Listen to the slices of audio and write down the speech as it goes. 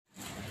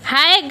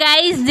Hi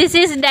guys, this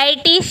is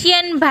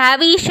dietitian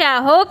Bhavisha.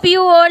 Hope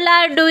you all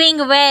are doing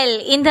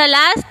well. In the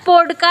last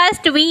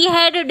podcast, we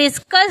had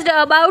discussed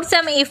about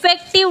some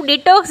effective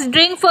detox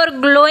drink for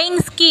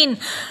glowing skin.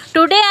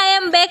 Today I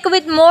am back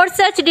with more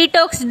such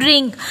detox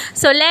drink.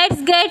 So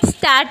let's get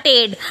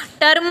started.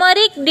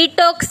 Turmeric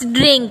detox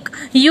drink.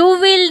 You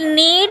will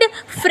need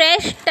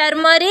fresh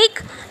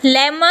turmeric,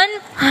 lemon,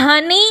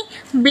 honey,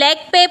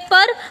 black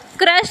pepper,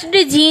 crushed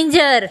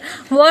ginger.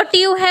 What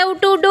you have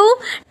to do?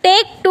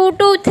 Take 2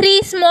 to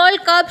 3 small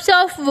cups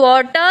of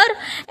water,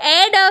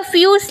 add a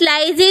few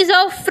slices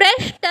of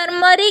fresh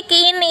turmeric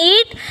in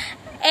it,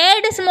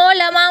 add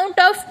small amount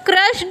of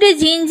crushed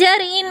ginger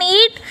in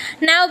it.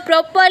 Now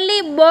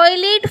properly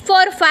boil it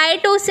for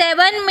 5 to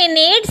 7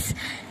 minutes.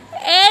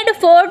 Add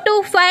 4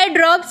 to 5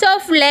 drops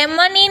of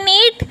lemon in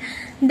it.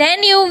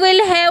 Then you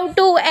will have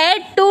to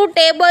add 2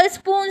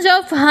 tablespoons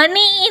of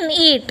honey in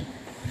it.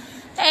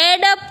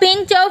 Add a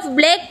pinch of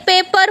black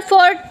pepper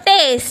for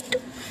taste.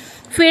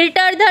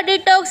 Filter the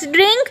detox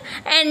drink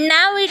and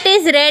now it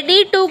is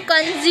ready to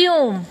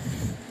consume.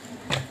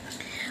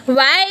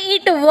 Why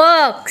it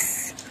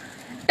works?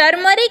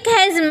 Turmeric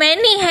has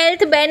many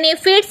health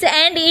benefits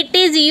and it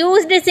is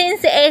used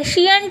since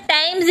ancient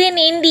times in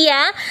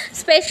India,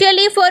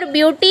 especially for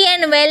beauty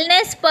and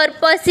wellness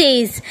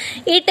purposes.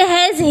 It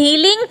has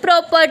healing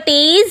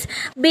properties.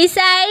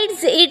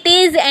 Besides, it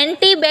is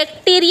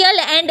antibacterial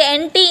and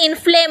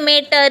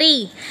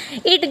anti-inflammatory.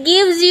 It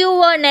gives you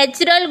a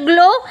natural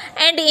glow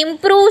and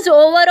improves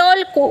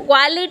overall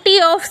quality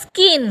of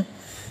skin.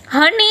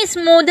 Honey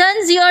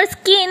smoothens your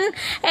skin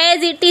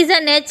as it is a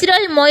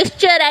natural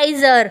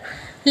moisturizer.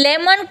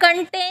 Lemon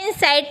contains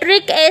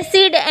citric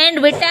acid and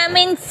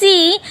vitamin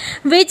C,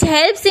 which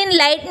helps in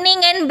lightening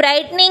and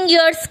brightening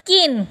your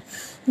skin.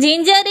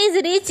 Ginger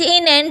is rich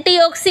in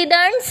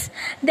antioxidants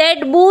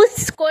that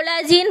boosts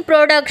collagen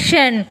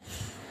production.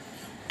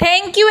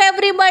 Thank you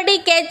everybody.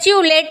 Catch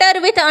you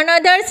later with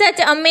another such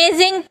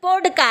amazing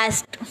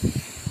podcast.